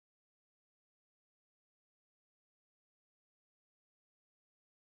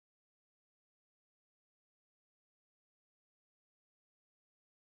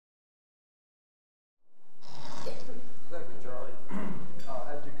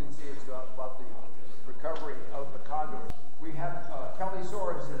recovery of the Condors. We have Kelly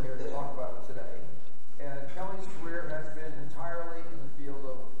Sorensen here to talk about it today. And Kelly's career has been entirely in the field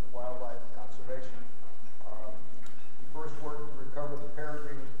of wildlife conservation. He first worked to recover the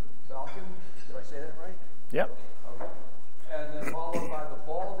peregrine falcon. Did I say that right? Yep. Okay. And then followed by the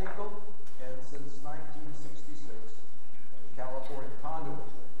bald eagle, and since 1966, the California condor.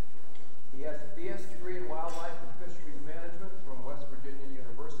 He has a BS degree in wildlife and fisheries management from West Virginia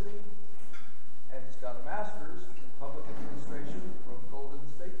University, and he's got a master's in public administration from Golden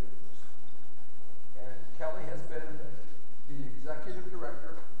State University. And Kelly has been the executive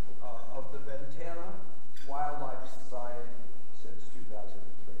director of the Ventana Wildlife Society since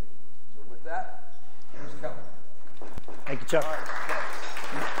 2003. So with that, here's Kelly. Thank you, Chuck.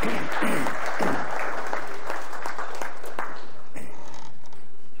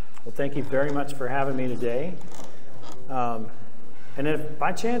 Well, thank you very much for having me today. And if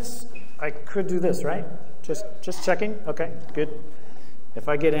by chance I could do this, right? Just checking. Okay, good. If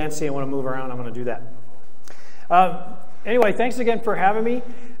I get antsy and want to move around, I'm going to do that. Anyway, thanks again for having me.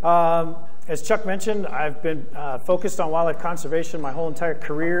 As Chuck mentioned, I've been focused on wildlife conservation my whole entire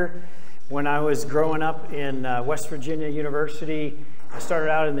career. When I was growing up in West Virginia University, I started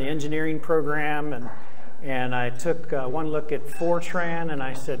out in the engineering program, and I took one look at Fortran, and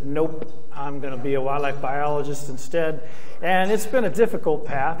I said, nope, I'm going to be a wildlife biologist instead. And it's been a difficult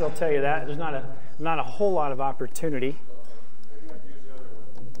path, I'll tell you that. There's not a whole lot of opportunity.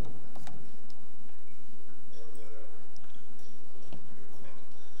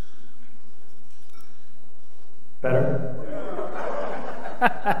 Better?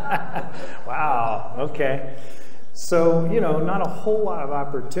 Wow, okay. So, you know, not a whole lot of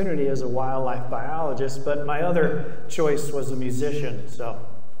opportunity as a wildlife biologist, but my other choice was a musician, so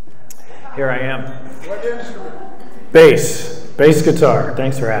here I am. What instrument? Bass guitar.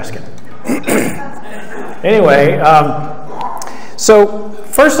 Thanks for asking. Anyway, so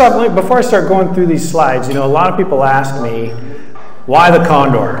first off, before I start going through these slides, you know, a lot of people ask me, why the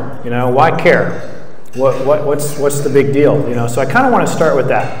condor? You know, why care? What's the big deal? You know, so I kind of want to start with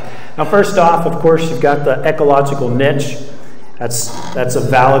that. Now, first off, of course, you've got the ecological niche. That's a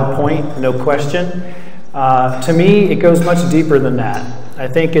valid point, no question. To me, it goes much deeper than that. I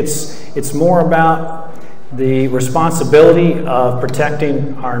think it's more about the responsibility of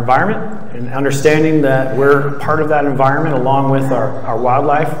protecting our environment and understanding that we're part of that environment along with our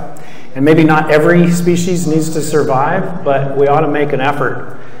wildlife. And maybe not every species needs to survive, but we ought to make an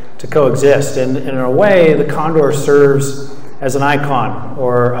effort to coexist. And in a way, the condor serves as an icon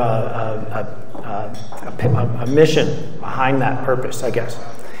or a mission behind that purpose, I guess.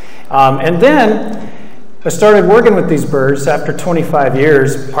 And then I started working with these birds after 25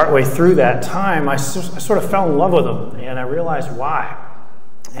 years. Partway through that time, I sort of fell in love with them, and I realized why.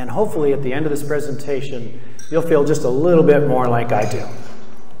 And hopefully at the end of this presentation, you'll feel just a little bit more like I do.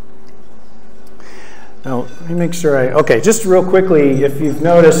 Now, let me make sure okay, just real quickly, if you've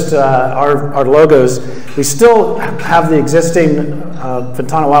noticed our logos, we still have the existing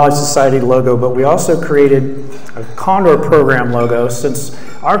Ventana Wildlife Society logo, but we also created a Condor program logo, since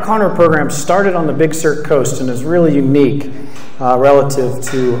our Condor program started on the Big Sur coast and is really unique relative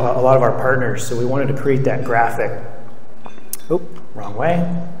to a lot of our partners. So we wanted to create that graphic. Oop, wrong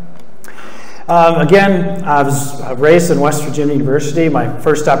way. Again, I was raised in West Virginia University. My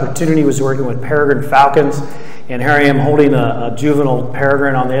first opportunity was working with peregrine falcons, and here I am holding a juvenile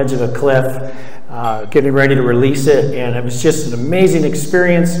peregrine on the edge of a cliff, getting ready to release it, and it was just an amazing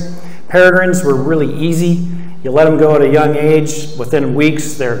experience. Peregrines were really easy. You let them go at a young age. Within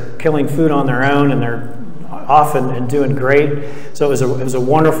weeks, they're killing food on their own, and they're off and doing great. So it was a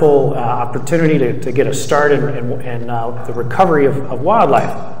wonderful opportunity to get a start in the recovery of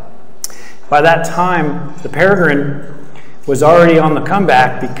wildlife. By that time, the peregrine was already on the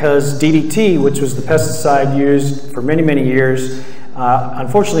comeback because DDT, which was the pesticide used for many, many years,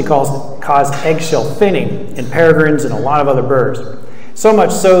 unfortunately caused eggshell thinning in peregrines and a lot of other birds. So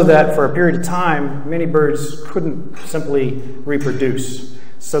much so that for a period of time, many birds couldn't simply reproduce.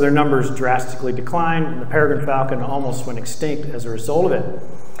 So their numbers drastically declined, and the peregrine falcon almost went extinct as a result of it.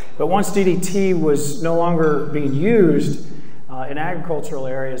 But once DDT was no longer being used, in agricultural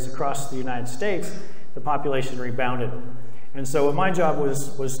areas across the United States, the population rebounded. And so what my job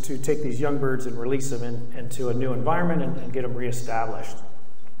was to take these young birds and release them into a new environment and get them reestablished.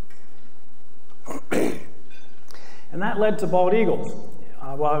 And that led to bald eagles.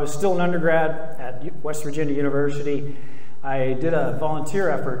 While I was still an undergrad at West Virginia University, I did a volunteer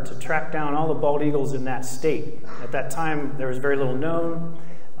effort to track down all the bald eagles in that state. At that time, there was very little known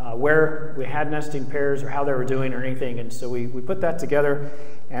where we had nesting pairs or how they were doing or anything, and so we put that together,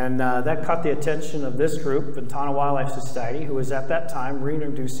 And that caught the attention of this group, Ventana Wildlife Society, who was at that time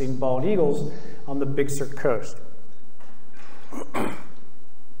reintroducing bald eagles on the Big Sur coast.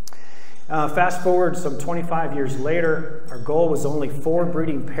 Fast forward some 25 years later, our goal was only 4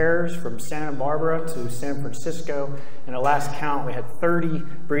 breeding pairs from Santa Barbara to San Francisco, and at last count we had 30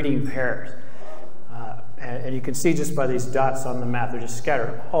 breeding pairs. And you can see just by these dots on the map, they're just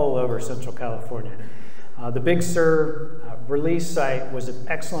scattered all over Central California. The Big Sur release site was an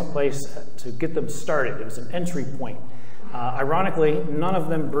excellent place to get them started. It was an entry point. Ironically, none of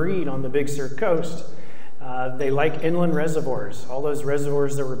them breed on the Big Sur coast. They like inland reservoirs, all those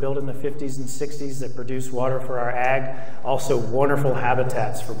reservoirs that were built in the 50s and 60s that produce water for our ag, also wonderful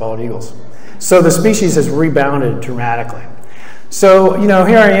habitats for bald eagles. So the species has rebounded dramatically. So, you know,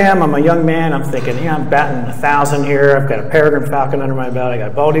 here I am, I'm a young man, I'm thinking, yeah, I'm batting 1,000 here, I've got a peregrine falcon under my belt, I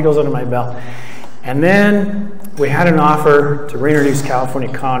got bald eagles under my belt. And then we had an offer to reintroduce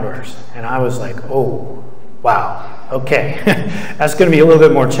California condors, and I was like, oh, wow, okay, that's going to be a little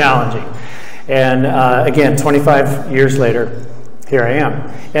bit more challenging. And again, 25 years later, here I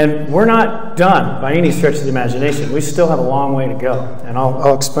am. And we're not done by any stretch of the imagination. We still have a long way to go, and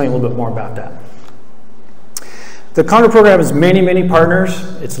I'll explain a little bit more about that. The Condor program has many, many partners.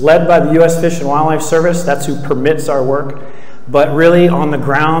 It's led by the U.S. Fish and Wildlife Service. That's who permits our work. But really, on the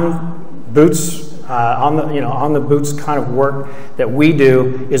ground, boots, on the boots kind of work that we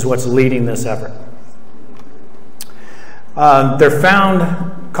do is what's leading this effort.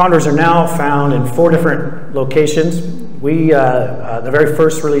 Condors are now found in 4 different locations. The very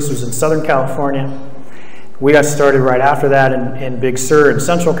first release was in Southern California. We got started right after that in Big Sur in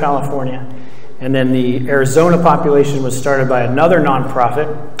Central California. And then the Arizona population was started by another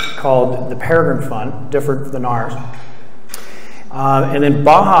nonprofit called the Peregrine Fund, different than ours. And then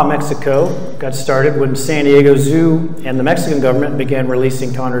Baja, Mexico got started when San Diego Zoo and the Mexican government began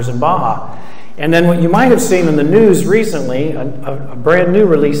releasing condors in Baja. And then what you might have seen in the news recently, a brand new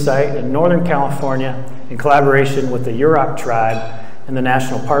release site in Northern California in collaboration with the Yurok tribe and the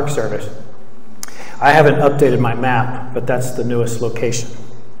National Park Service. I haven't updated my map, but that's the newest location.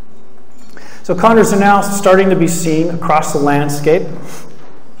 So condors are now starting to be seen across the landscape,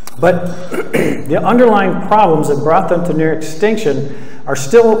 but the underlying problems that brought them to near extinction are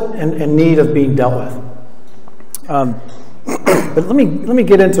still in need of being dealt with. But let me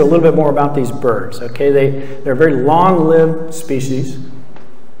get into a little bit more about these birds. Okay, they're a very long-lived species.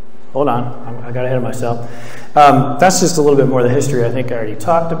 Hold on, I got ahead of myself. That's just a little bit more of the history I think I already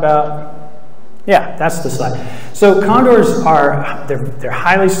talked about. Yeah, that's the slide. So condors they're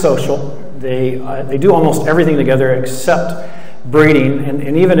highly social. They do almost everything together except breeding,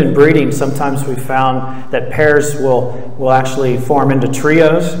 and even in breeding, sometimes we found that pairs will actually form into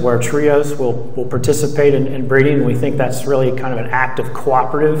trios, where trios will participate in breeding. We think that's really kind of an act of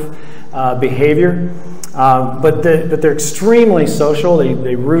cooperative behavior. But they're extremely social.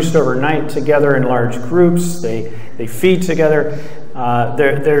 They roost overnight together in large groups. They feed together.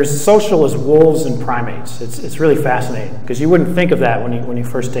 They're as social as wolves and primates. It's really fascinating because you wouldn't think of that when you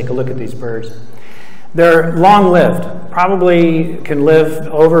first take a look at these birds. They're long-lived, probably can live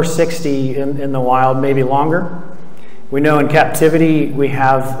over 60 in the wild, maybe longer. We know in captivity we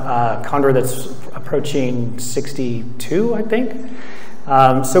have a condor that's approaching 62, I think.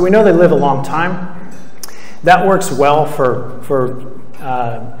 So we know they live a long time. That works well for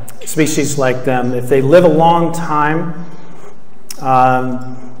species like them. If they live a long time,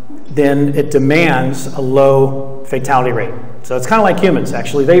 then it demands a low fatality rate. So it's kind of like humans,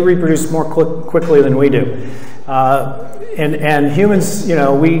 actually. They reproduce more quickly than we do. And humans, you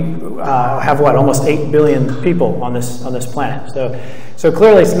know, we have what, almost 8 billion people on this planet. So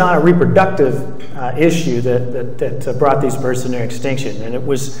clearly it's not a reproductive issue that brought these birds to near extinction. And it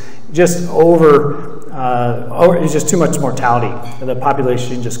was just it was just too much mortality. The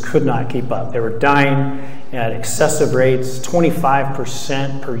population just could not keep up. They were dying at excessive rates,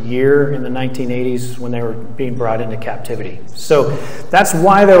 25% per year in the 1980s when they were being brought into captivity. So that's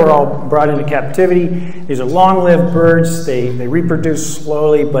why they were all brought into captivity. These are long-lived birds. They reproduce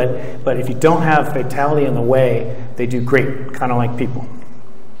slowly, but if you don't have fatality in the way, they do great, kind of like people.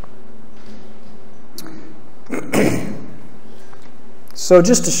 So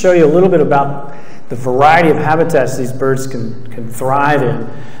just to show you a little bit about the variety of habitats these birds can thrive in.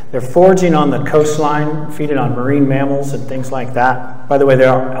 They're foraging on the coastline, feeding on marine mammals and things like that. By the way,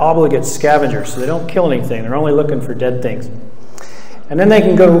 they're obligate scavengers, so they don't kill anything. They're only looking for dead things. And then they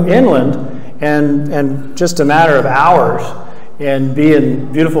can go inland and just a matter of hours and be in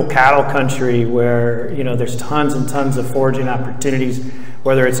beautiful cattle country where, you know, there's tons and tons of foraging opportunities,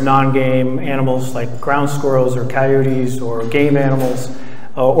 whether it's non-game animals like ground squirrels or coyotes or game animals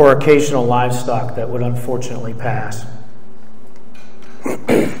or occasional livestock that would unfortunately pass.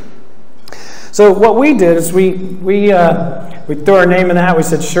 So what we did is we threw our name in the hat. We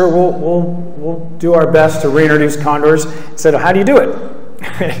said, sure, we'll do our best to reintroduce condors. Said, how do you do it?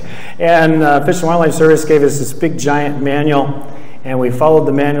 And Fish and Wildlife Service gave us this big giant manual, and we followed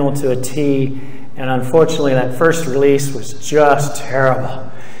the manual to a T. And unfortunately, that first release was just terrible.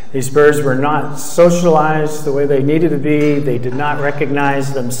 These birds were not socialized the way they needed to be. They did not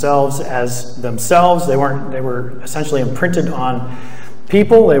recognize themselves as themselves. They were essentially imprinted on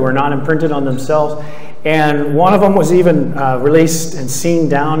people. They were not imprinted on themselves. And one of them was even released and seen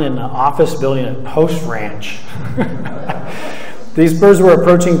down in the office building at Post Ranch. These birds were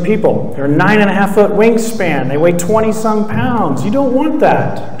approaching people. They're 9.5-foot wingspan. They weigh 20-some pounds. You don't want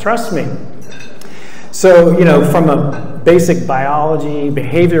that. Trust me. So, from a basic biology,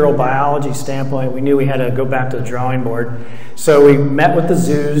 behavioral biology standpoint, we knew we had to go back to the drawing board. So we met with the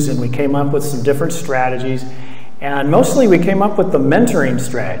zoos and we came up with some different strategies. And mostly we came up with the mentoring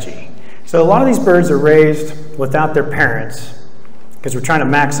strategy. So a lot of these birds are raised without their parents because we're trying to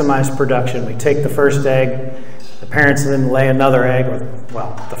maximize production. We take the first egg, the parents then lay another egg,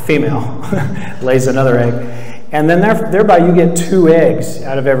 the female lays another egg. And then thereby you get 2 eggs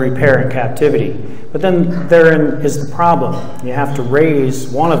out of every pair in captivity. But then therein is the problem. You have to raise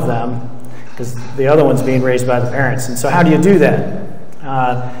one of them because the other one's being raised by the parents. And so how do you do that?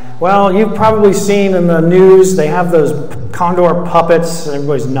 Well, you've probably seen in the news, they have those condor puppets.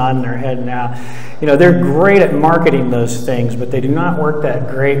 Everybody's nodding their head now. They're great at marketing those things, but they do not work that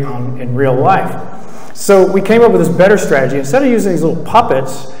great in real life. So we came up with this better strategy. Instead of using these little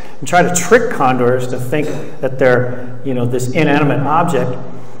puppets and try to trick condors to think that they're, this inanimate object,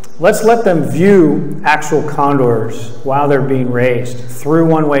 let's let them view actual condors while they're being raised through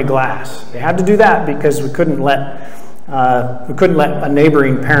one-way glass. They had to do that because we couldn't let a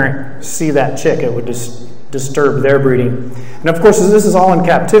neighboring parent see that chick. It would just disturb their breeding. And of course, this is all in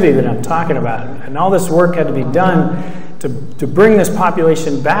captivity that I'm talking about. And all this work had to be done to bring this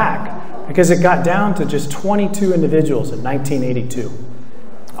population back because it got down to just 22 individuals in 1982,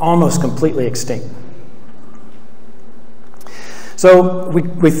 almost completely extinct. So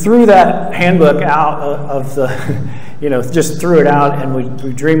we threw that handbook out of the, just threw it out, and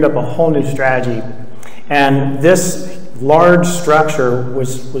we dreamed up a whole new strategy. And this large structure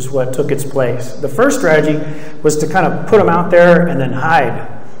was what took its place. The first strategy was to kind of put them out there and then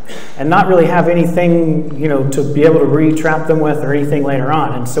hide and not really have anything, to be able to re-trap them with or anything later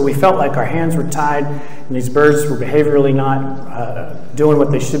on. And so we felt like our hands were tied and these birds were behaviorally not doing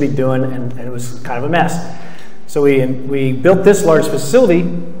what they should be doing, and it was kind of a mess. So we built this large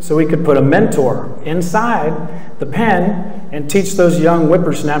facility so we could put a mentor inside the pen and teach those young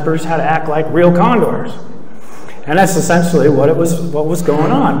whippersnappers how to act like real condors. And that's essentially what was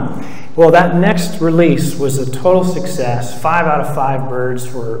going on. Well, that next release was a total success. 5 out of 5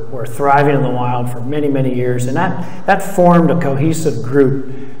 birds were thriving in the wild for many, many years. And that formed a cohesive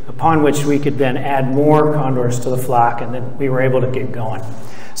group upon which we could then add more condors to the flock, and then we were able to get going.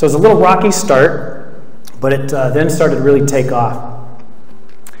 So it was a little rocky start, but it then started to really take off.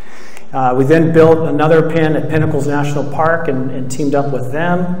 We then built another pen at Pinnacles National Park and teamed up with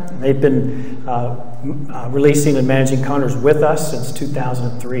them. They've been releasing and managing condors with us since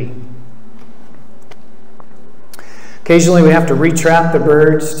 2003. Occasionally we have to retrap the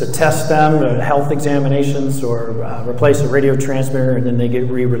birds to test them, health examinations, or replace a radio transmitter, and then they get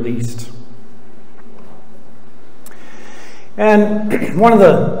re-released. And one of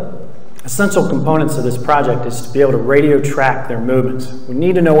the essential components of this project is to be able to radio track their movements. We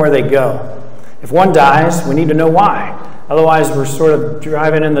need to know where they go. If one dies, we need to know why. Otherwise, we're sort of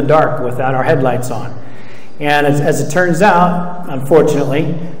driving in the dark without our headlights on. And as it turns out,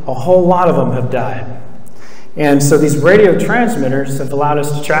 unfortunately, a whole lot of them have died. And so these radio transmitters have allowed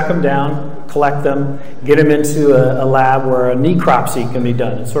us to track them down, collect them, get them into a lab where a necropsy can be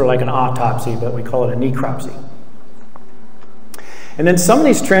done. It's sort of like an autopsy, but we call it a necropsy. And then some of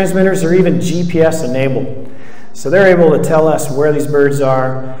these transmitters are even GPS enabled. So they're able to tell us where these birds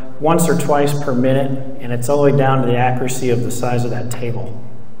are once or twice per minute, and it's all the way down to the accuracy of the size of that table.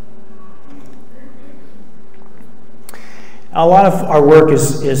 A lot of our work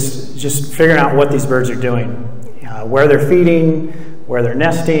is just figuring out what these birds are doing, where they're feeding, where they're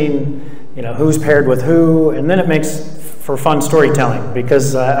nesting, who's paired with who, and then it makes for fun storytelling,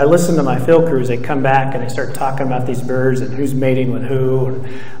 because I listen to my field crews. They come back and they start talking about these birds and who's mating with who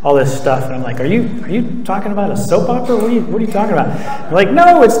and all this stuff, and I'm like, are you talking about a soap opera? What are you talking about? I'm like,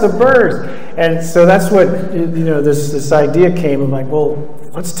 no, it's the birds. And so that's what this idea came. I'm like, well,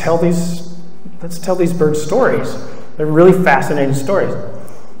 let's tell these birds stories. They're really fascinating stories.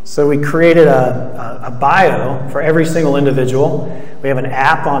 So we created a bio for every single individual. We have an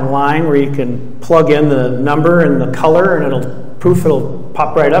app online where you can plug in the number and the color, and it'll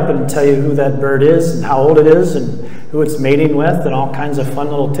pop right up and tell you who that bird is and how old it is and who it's mating with, and all kinds of fun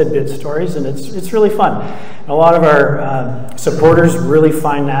little tidbit stories, and it's really fun. And a lot of our supporters really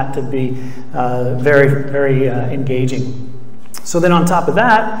find that to be very, very engaging. So then on top of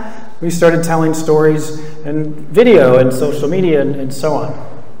that, we started telling stories and video and social media and so on.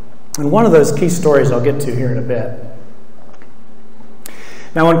 And one of those key stories I'll get to here in a bit.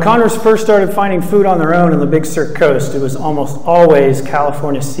 Now, when Condors first started finding food on their own in the Big Sur coast, it was almost always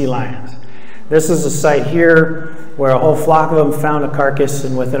California sea lions. This is a site here where a whole flock of them found a carcass,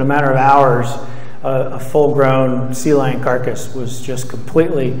 and within a matter of hours, a full-grown sea lion carcass was just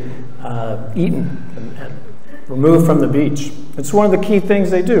completely eaten and removed from the beach. It's one of the key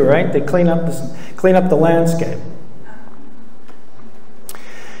things they do, right? They clean up the landscape.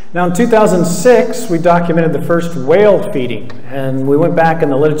 Now, in 2006, we documented the first whale feeding, and we went back in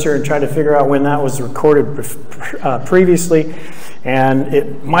the literature and tried to figure out when that was recorded previously, and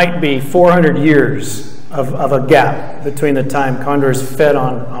it might be 400 years of a gap between the time condors fed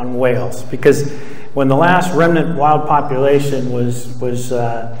on whales, because when the last remnant wild population was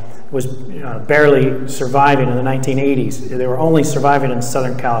barely surviving in the 1980s, they were only surviving in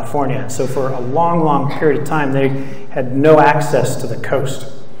Southern California. So for a long, long period of time, they had no access to the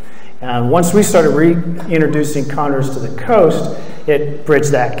coast. Once we started reintroducing condors to the coast, it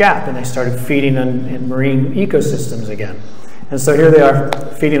bridged that gap, and they started feeding in marine ecosystems again. And so here they are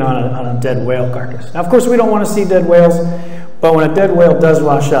feeding on a dead whale carcass. Now, of course, we don't want to see dead whales, but when a dead whale does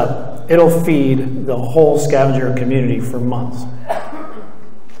wash up, it'll feed the whole scavenger community for months.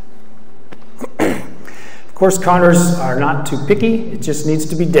 Of course, condors are not too picky. It just needs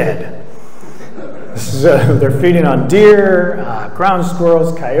to be dead. So they're feeding on deer, ground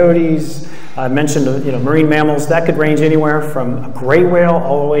squirrels, coyotes. I mentioned marine mammals. That could range anywhere from a gray whale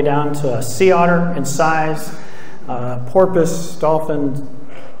all the way down to a sea otter in size, porpoise, dolphin,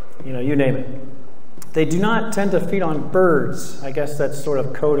 you name it. They do not tend to feed on birds. I guess that's sort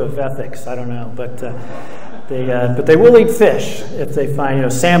of code of ethics. I don't know, but they will eat fish if they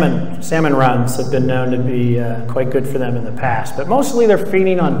find salmon runs have been known to be quite good for them in the past. But mostly they're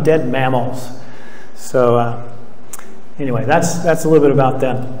feeding on dead mammals. So anyway, that's a little bit about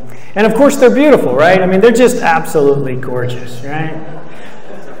them. And of course, they're beautiful, right? I mean, they're just absolutely gorgeous, right?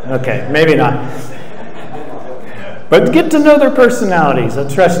 Okay, maybe not. But get to know their personalities. I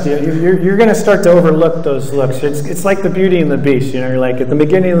trust you. You're going to start to overlook those looks. It's like the Beauty and the Beast. You're like at the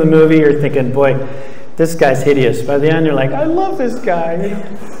beginning of the movie, you're thinking, boy, this guy's hideous. By the end, you're like, I love this guy.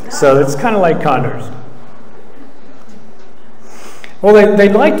 So it's kind of like condors. Well, they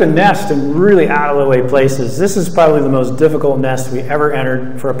like to nest in really out-of-the-way places. This is probably the most difficult nest we ever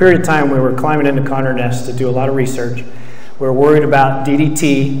entered. For a period of time, we were climbing into condor nests to do a lot of research. We were worried about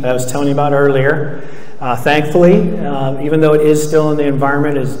DDT that I was telling you about earlier. Thankfully, even though it is still in the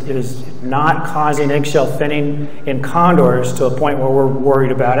environment, it is not causing eggshell thinning in condors to a point where we're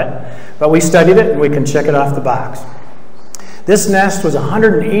worried about it. But we studied it, and we can check it off the box. This nest was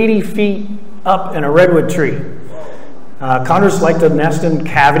 180 feet up in a redwood tree. Condors like to nest in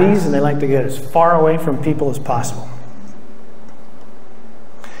cavities, and they like to get as far away from people as possible.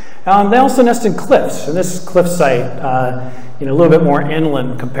 They also nest in cliffs, and this cliff site, a little bit more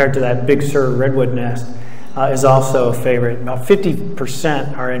inland compared to that Big Sur redwood nest, is also a favorite. About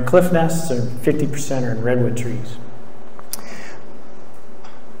 50% are in cliff nests, and 50% are in redwood trees.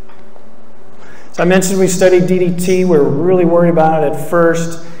 So I mentioned we studied DDT. We were really worried about it at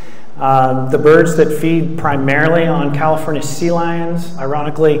first. The birds that feed primarily on California sea lions,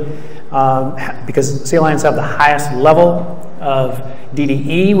 ironically, because sea lions have the highest level of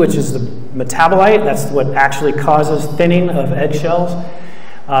DDE, which is the metabolite. That's what actually causes thinning of eggshells.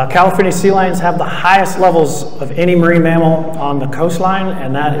 California sea lions have the highest levels of any marine mammal on the coastline,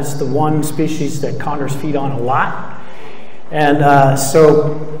 and that is the one species that condors feed on a lot. And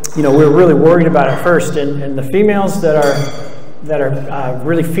so, we're really worried about it first. And the females that are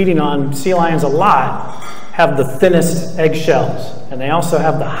really feeding on sea lions a lot have the thinnest eggshells, and they also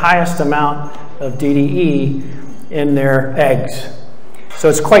have the highest amount of DDE in their eggs. So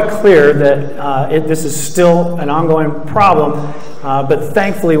it's quite clear that this is still an ongoing problem, but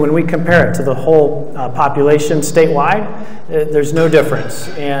thankfully when we compare it to the whole population statewide, there's no difference.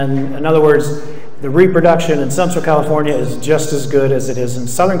 And in other words, the reproduction in Central California is just as good as it is in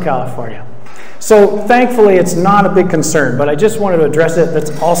Southern California. So thankfully it's not a big concern, but I just wanted to address it.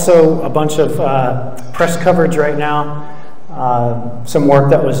 That's also a bunch of press coverage right now some work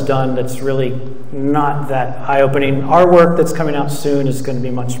that was done that's really not that eye-opening. Our work that's coming out soon is going to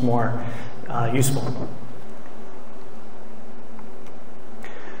be much more useful.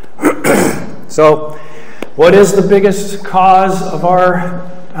 So, what is the biggest cause of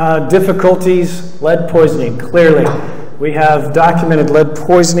our difficulties? Lead poisoning, clearly. We have documented lead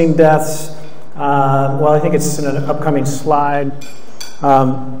poisoning deaths. Well, I think it's in an upcoming slide.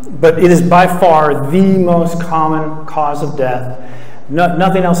 But it is by far the most common cause of death.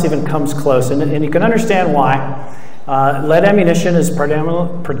 Nothing else even comes close. And you can understand why. Lead ammunition is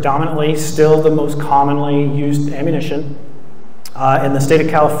predominantly still the most commonly used ammunition. In the state of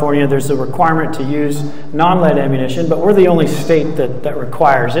California, there's a requirement to use non-lead ammunition, but we're the only state that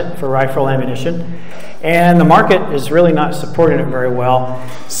requires it for rifle ammunition. And the market is really not supporting it very well.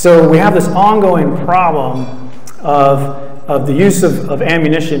 So we have this ongoing problem of the use of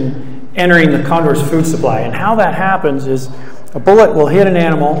ammunition entering the Condors food supply. And how that happens is a bullet will hit an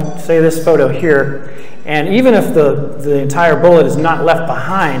animal, say this photo here, and even if the entire bullet is not left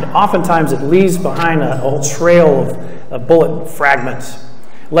behind, oftentimes it leaves behind a whole trail of bullet fragments.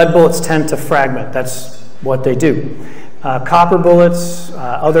 Lead bullets tend to fragment. That's what they do. Copper bullets,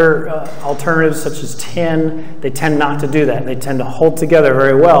 other alternatives such as tin, they tend not to do that. They tend to hold together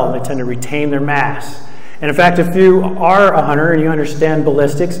very well. They tend to retain their mass. And in fact, if you are a hunter and you understand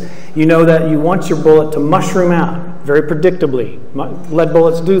ballistics, you know that you want your bullet to mushroom out very predictably. Lead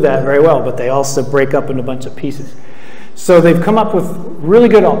bullets do that very well, but they also break up into a bunch of pieces. So they've come up with really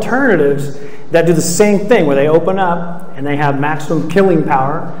good alternatives that do the same thing, where they open up and they have maximum killing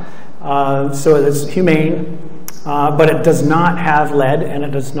power, so it's humane, but it does not have lead, and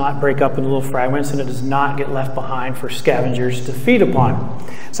it does not break up into little fragments, and it does not get left behind for scavengers to feed upon.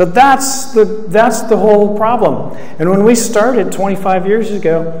 So that's the whole problem. And when we started 25 years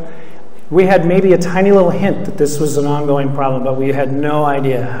ago, we had maybe a tiny little hint that this was an ongoing problem, but we had no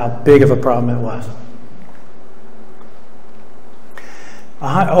idea how big of a problem it was.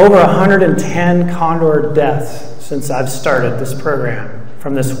 Over 110 condor deaths since I've started this program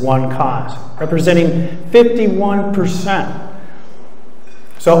from this one cause, representing 51%.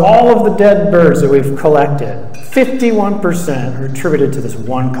 So all of the dead birds that we've collected, 51% are attributed to this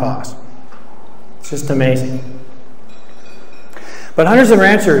one cause. It's just amazing. But hunters and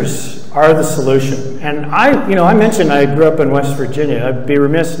ranchers are the solution. And I mentioned I grew up in West Virginia. I'd be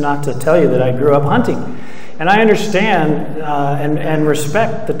remiss not to tell you that I grew up hunting. And I understand and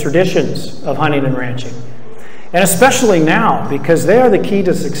respect the traditions of hunting and ranching. And especially now, because they are the key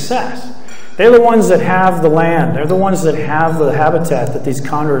to success. They're the ones that have the land. They're the ones that have the habitat that these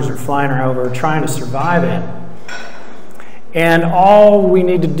condors are flying over trying to survive in. And all we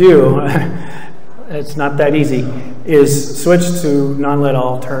need to do, it's not that easy, is switch to non-lead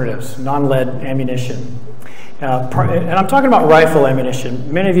alternatives, non-lead ammunition. And I'm talking about rifle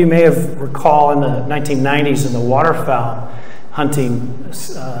ammunition. Many of you may have recall in the 1990s in the waterfowl hunting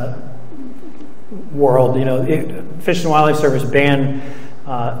world, Fish and Wildlife Service banned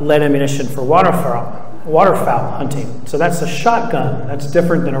lead ammunition for waterfowl hunting. So that's a shotgun. That's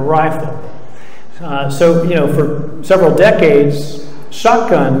different than a rifle. So for several decades,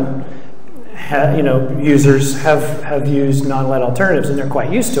 shotgun users have used non-lead alternatives, and they're quite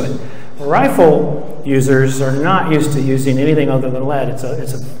used to it. Rifle users are not used to using anything other than lead. It's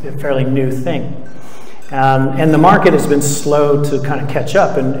a fairly new thing. And the market has been slow to kind of catch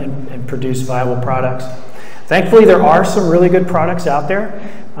up and produce viable products. Thankfully, there are some really good products out there,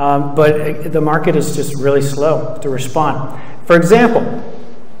 but the market is just really slow to respond. For example,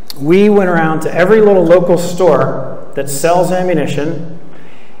 we went around to every little local store that sells ammunition,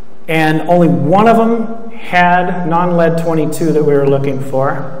 and only one of them had non-lead 22 that we were looking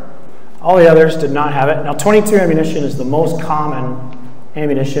for. All the others did not have it. Now, 22 ammunition is the most common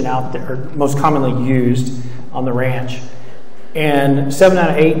ammunition out there, or most commonly used on the ranch. And 7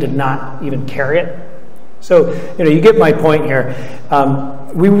 out of 8 did not even carry it. So, you get my point here.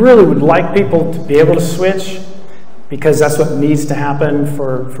 We really would like people to be able to switch, because that's what needs to happen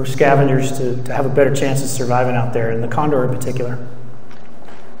for scavengers to have a better chance of surviving out there, and the condor in particular.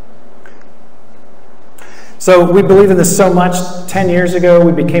 So we believe in this so much. 10 years ago,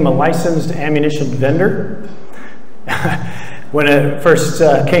 we became a licensed ammunition vendor. When it first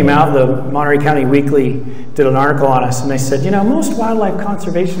came out, the Monterey County Weekly did an article on us, and they said, most wildlife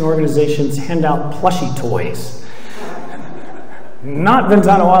conservation organizations hand out plushie toys. Not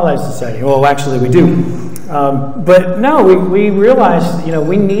Ventana Wildlife Society. Well, actually, we do. But no, we realized,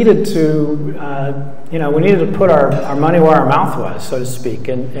 we needed to put our money where our mouth was, so to speak.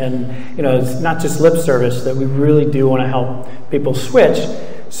 And it's not just lip service, that we really do want to help people switch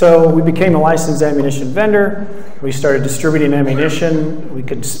So we became a licensed ammunition vendor. We started distributing ammunition. We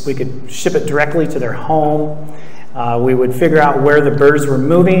could ship it directly to their home. We would figure out where the birds were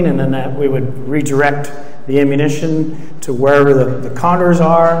moving, and then we would redirect the ammunition to wherever the condors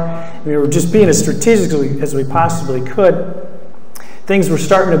are. We were just being as strategic as we possibly could. Things were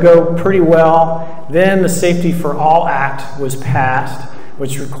starting to go pretty well. Then the Safety for All Act was passed,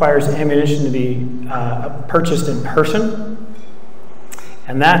 which requires ammunition to be purchased in person.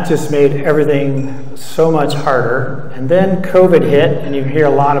 And that just made everything so much harder. And then COVID hit, and you hear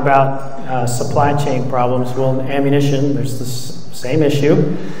a lot about supply chain problems. Well, in ammunition, there's the same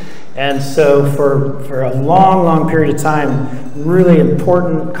issue. And so for a long, long period of time, really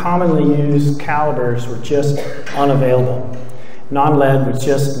important, commonly used calibers were just unavailable. Non-lead was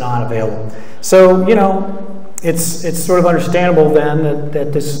just not available. So, you know, it's sort of understandable then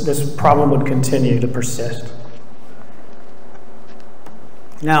that this problem would continue to persist.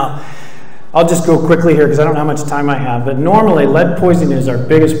 Now, I'll just go quickly here because I don't know how much time I have, but normally lead poisoning is our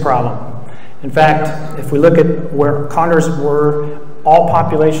biggest problem. In fact, if we look at where condors were, all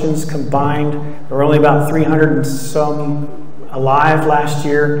populations combined, there were only about 300 and some alive last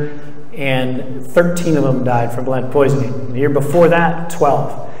year, and 13 of them died from lead poisoning. The year before that,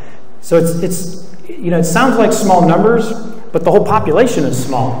 12. So it's you know, it sounds like small numbers, but the whole population is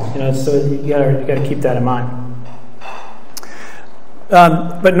small. You know, so you gotta keep that in mind.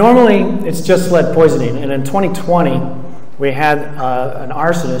 But normally it's just lead poisoning, and in 2020 we had an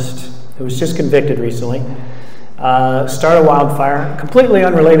arsonist who was just convicted recently start a wildfire completely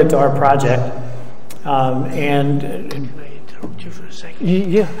unrelated to our project, and interrupt you for a second.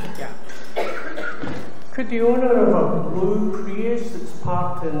 Yeah. Could the owner of a blue Prius that's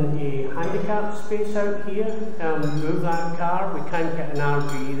parked in a handicap space out here move that car? We can't get an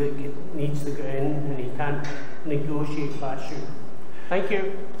RV that needs to go in, and he can't negotiate past you. Thank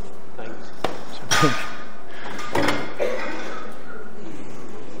you. Thanks.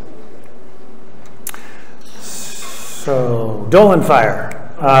 So, Dolan fire.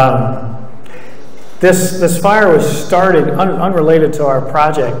 This fire was started unrelated to our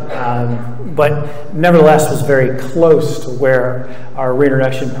project, but nevertheless was very close to where our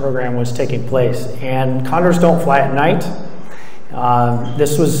reintroduction program was taking place. And condors don't fly at night.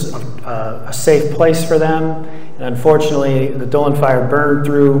 This was a safe place for them. And unfortunately, the Dolan fire burned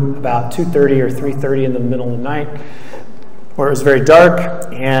through about 2:30 or 3:30 in the middle of the night, where it was very dark,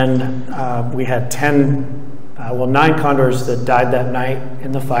 and we had 9 condors that died that night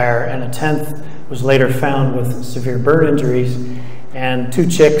in the fire, and a 10th was later found with severe burn injuries, and 2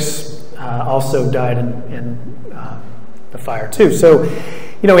 chicks also died in the fire too. So,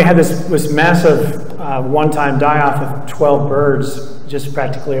 you know, we had this massive one-time die-off of 12 birds just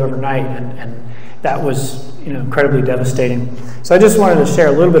practically overnight, and that was, you know, incredibly devastating. So I just wanted to share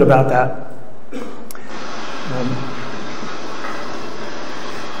a little bit about that.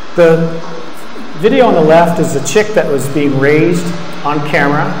 The video on the left is a chick that was being raised on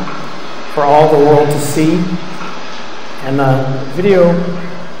camera for all the world to see. And the video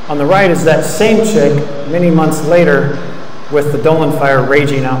on the right is that same chick many months later with the Dolan fire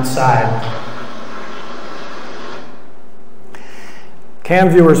raging outside. Cam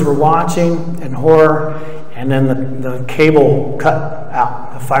viewers were watching in horror, and then the cable cut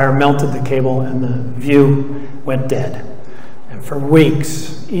out. The fire melted the cable, and the view went dead. And for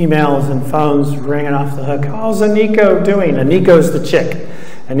weeks, emails and phones ringing off the hook. How's Aniko doing? Aniko's the chick.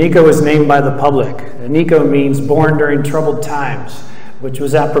 Aniko was named by the public. Aniko means born during troubled times, which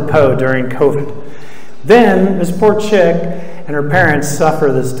was apropos during COVID. Then this poor chick and her parents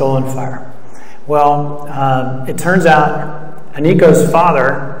suffer this Dolan fire. Well, it turns out Aniko's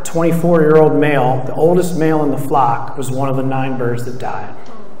father, 24-year-old male, the oldest male in the flock, was one of the 9 birds that died.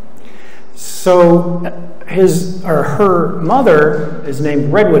 So her mother is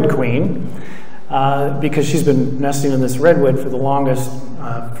named Redwood Queen because she's been nesting in this redwood for the longest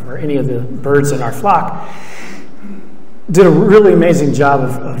for any of the birds in our flock. Did a really amazing job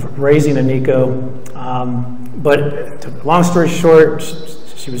of raising Aniko, but long story short,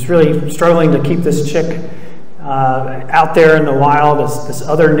 she was really struggling to keep this chick out there in the wild. This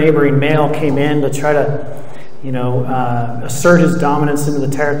other neighboring male came in to try to, you know, assert his dominance into the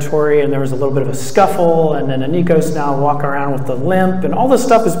territory, and there was a little bit of a scuffle, and then Aniko's now walking around with the limp, and all this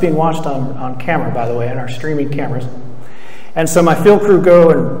stuff is being watched on camera, by the way, on our streaming cameras. And so my field crew go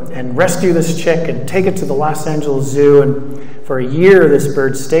and rescue this chick and take it to the Los Angeles Zoo, and for a year this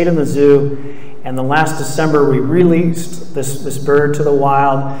bird stayed in the zoo, and then last December we released this bird to the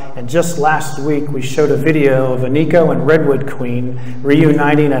wild, and just last week we showed a video of Aniko and Redwood Queen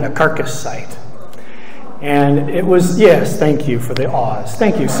reuniting at a carcass site. And it was, yes, thank you for the awes.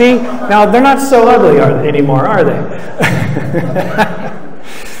 Thank you. See, now they're not so ugly anymore, are they?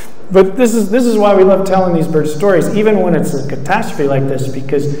 But this is why we love telling these bird stories, even when it's a catastrophe like this,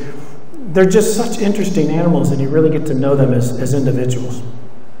 because they're just such interesting animals and you really get to know them as individuals.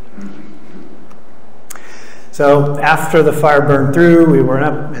 So after the fire burned through, we went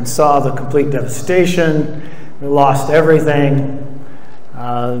up and saw the complete devastation. We lost everything.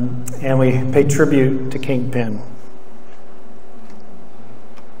 And we paid tribute to Kingpin.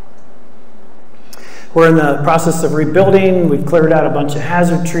 We're in the process of rebuilding. We've cleared out a bunch of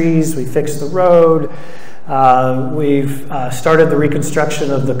hazard trees. We fixed the road. We've started the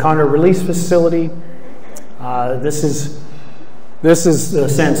reconstruction of the Condor release facility. This is the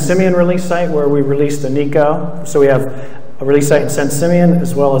San Simeon release site where we released the Nico. So we have a release site in San Simeon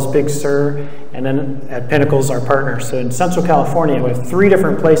as well as Big Sur, and then at Pinnacle's our partner. So in Central California, we have 3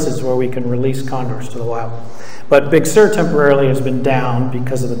 different places where we can release condors to the wild. But Big Sur temporarily has been down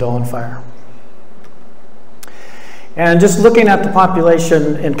because of the Dolan fire. And just looking at the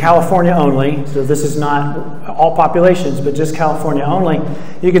population in California only, so this is not all populations, but just California only,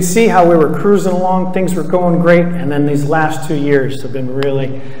 you can see how we were cruising along, things were going great, and then these last 2 years have been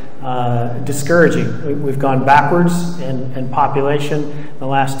really discouraging. We've gone backwards in population the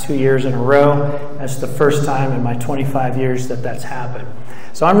last 2 years in a row. That's the first time in my 25 years that that's happened.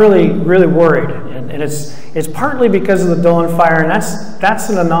 So I'm really, really worried, and it's partly because of the Dolan fire, and that's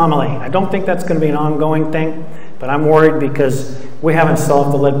an anomaly. I don't think that's going to be an ongoing thing, but I'm worried because we haven't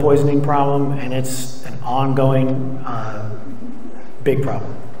solved the lead poisoning problem, and it's an ongoing big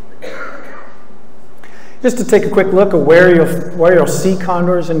problem. Just to take a quick look at where you'll see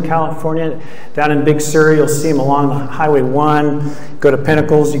condors in California. Down in Big Sur, you'll see them along the Highway 1. Go to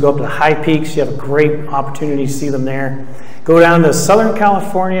Pinnacles, you go up to the high peaks, you have a great opportunity to see them there. Go down to Southern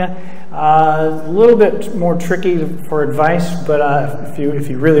California, a little bit more tricky for advice, but if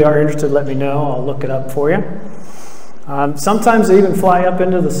you really are interested, let me know. I'll look it up for you. Sometimes they even fly up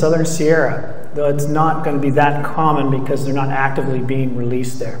into the Southern Sierra, though it's not going to be that common because they're not actively being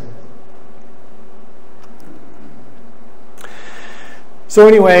released there. So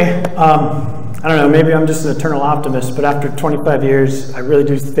anyway, I don't know, maybe I'm just an eternal optimist, but after 25 years, I really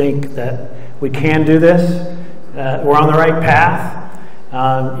do think that we can do this. We're on the right path.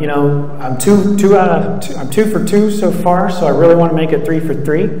 You know, I'm two for 2 so far, so I really want to make it 3 for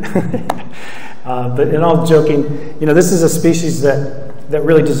 3. But in all joking, you know, this is a species that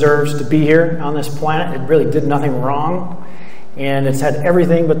really deserves to be here on this planet. It really did nothing wrong, and it's had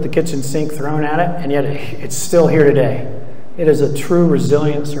everything but the kitchen sink thrown at it, and yet it's still here today. It is a true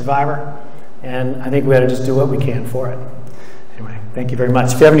resilient survivor, and I think we ought to just do what we can for it. Anyway, thank you very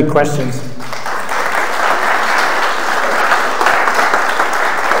much. If you have any questions.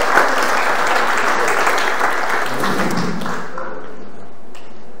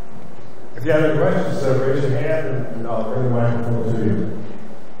 If you have any questions, raise your hand and I'll bring the microphone to you.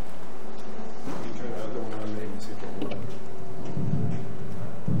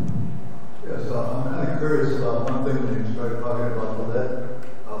 Yes, I'm kind of curious about one thing when you started talking about the lead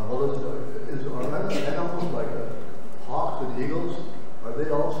bullets. Are animals like hawks and eagles, are they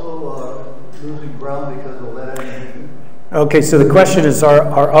also losing ground because of lead ammunition? Okay, so the question is,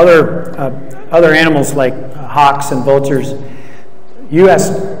 are other animals like hawks and vultures, you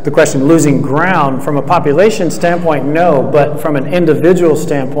asked the question, losing ground. From a population standpoint, no, but from an individual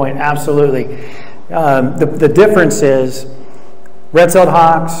standpoint, absolutely. The difference is red-tailed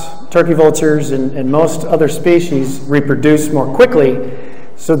hawks, turkey vultures, and most other species reproduce more quickly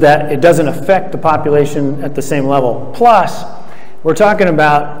so that it doesn't affect the population at the same level. Plus, we're talking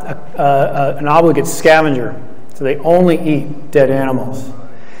about an obligate scavenger, so they only eat dead animals.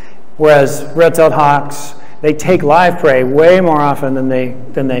 Whereas red-tailed hawks, they take live prey way more often than they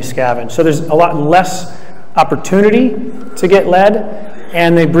scavenge. So there's a lot less opportunity to get lead,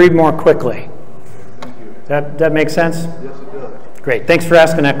 and they breed more quickly. That makes sense? Yes, it does. Great. Thanks for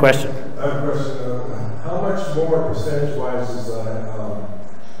asking that question. I have a question. How much more percentage-wise is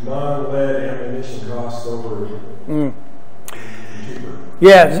non-lead ammunition cost over cheaper?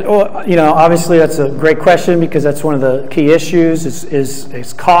 Yeah, well, you know, obviously that's a great question because that's one of the key issues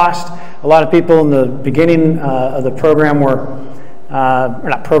is cost. A lot of people in the beginning of the program were, or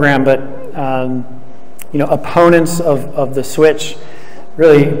not program, but you know, opponents of the switch.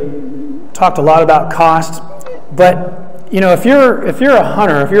 Really talked a lot about cost. But you know, if you're a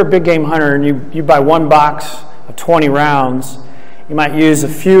hunter, if you're a big game hunter, and you buy one box of 20 rounds, you might use a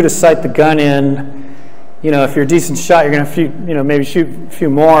few to sight the gun in, you know, if you're a decent shot, you're going to maybe shoot a few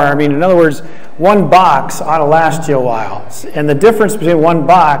more. I mean, in other words, one box ought to last you a while. And the difference between one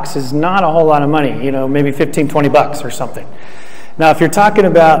box is not a whole lot of money, you know, maybe 15, 20 bucks or something. Now, if you're talking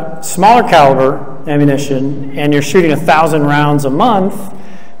about smaller caliber ammunition and you're shooting 1,000 rounds a month,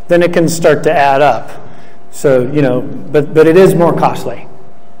 then it can start to add up. So, you know, but it is more costly.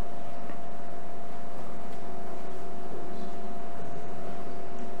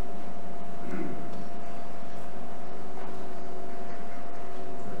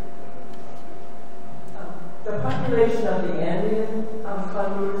 The population of the Andean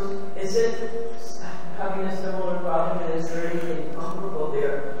Condors, is it having a similar problem, and is there anything comparable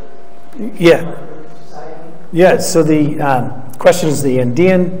there? Yeah. Yeah, so the question is the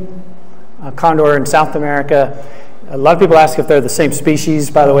Andean condor in South America. A lot of people ask if they're the same species.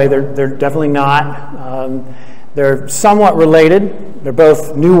 By the way, they're definitely not. They're somewhat related. They're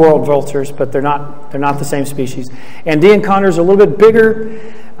both New World vultures, but they're not the same species. Andean condors are a little bit bigger.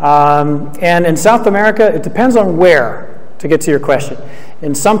 And in South America, it depends on where, to get to your question.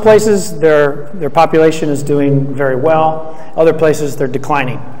 In some places, their population is doing very well. Other places, they're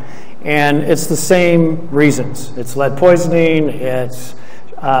declining. And it's the same reasons. It's lead poisoning. It's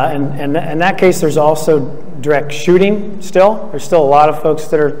and in that case, there's also direct shooting still. There's still a lot of folks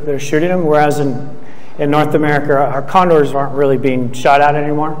that are shooting them, whereas in North America, our condors aren't really being shot at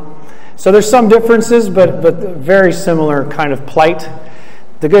anymore. So there's some differences, but very similar kind of plight.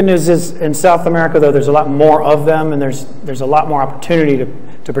 The good news is in South America, though, there's a lot more of them, and there's a lot more opportunity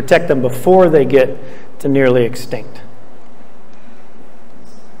to protect them before they get to nearly extinct.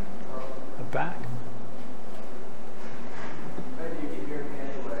 Back.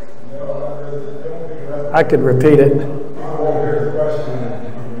 I could repeat it. I won't hear the question.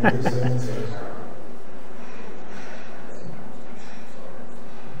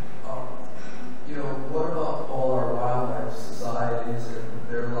 You know, what about all our wildlife societies and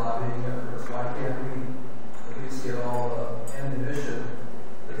their lobbying efforts? Why can't we at least get all the ammunition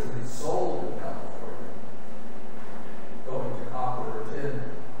that's to be sold in California going to copper or tin and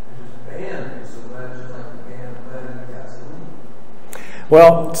just ban use of lead, just like we ban lead in gasoline?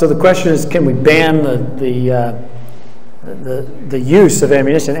 Well, so the question is, can we ban the use of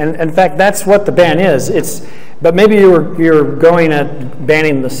ammunition? And in fact, that's what the ban is. But maybe you're going at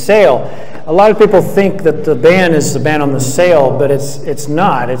banning the sale. A lot of people think that the ban is the ban on the sale, but it's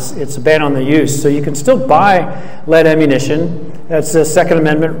not. It's a ban on the use. So you can still buy lead ammunition. That's a Second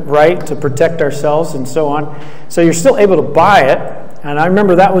Amendment right to protect ourselves and so on. So you're still able to buy it. And I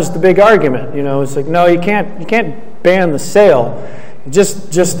remember that was the big argument. You know, it's like, no, you can't ban the sale.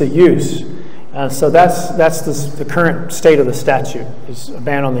 Just the use. So that's the current state of the statute, is a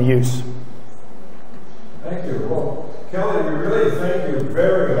ban on the use. Thank you. Well, Kelly, we really thank you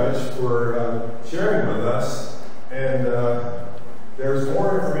very much for sharing with us. And there's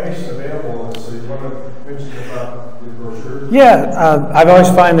more information available. So you want to mention about the brochures? Yeah, I've always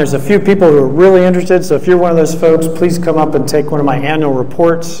find there's a few people who are really interested. So if you're one of those folks, please come up and take one of my annual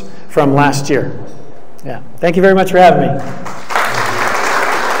reports from last year. Yeah. Thank you very much for having me.